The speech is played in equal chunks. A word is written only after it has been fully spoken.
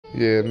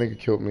Yeah, nigga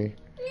killed me.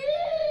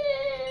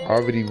 I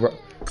already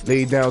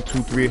laid down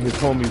 2, 3 of his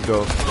homies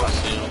though.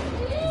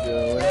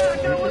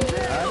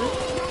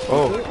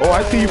 Oh,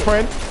 I see you,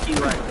 friend.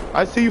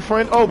 I see you,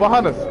 friend. Oh,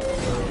 behind us.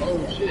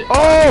 Oh shit.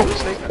 Oh!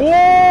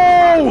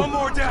 Oh! One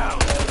more down.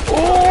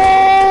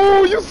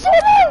 Oh! You saw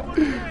that?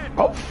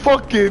 I'm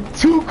fucking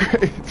too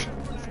great.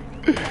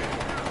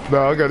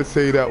 Nah, I gotta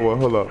say that one.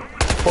 Hold up.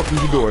 What the fuck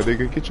is you doing,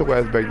 nigga? Get your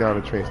ass back down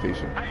to the train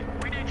station.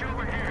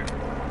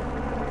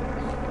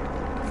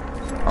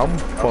 I'm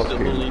still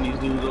bullying these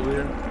dudes over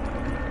here.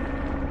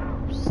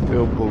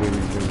 Still bullying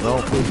these dudes. I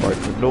don't feel fight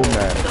for no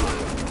match.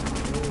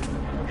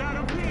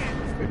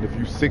 And if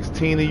you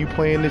 16 and you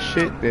playing this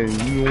shit, then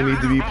you don't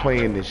need to be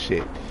playing this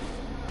shit.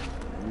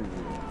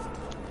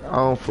 I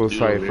don't feel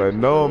sorry for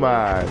no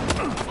man.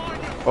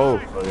 Oh,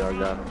 y'all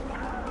got him.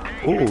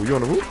 Oh, you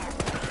on the roof?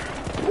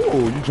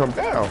 Oh, you jumped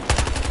down.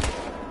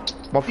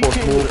 My force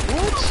move.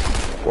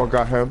 Oh, I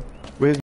got him.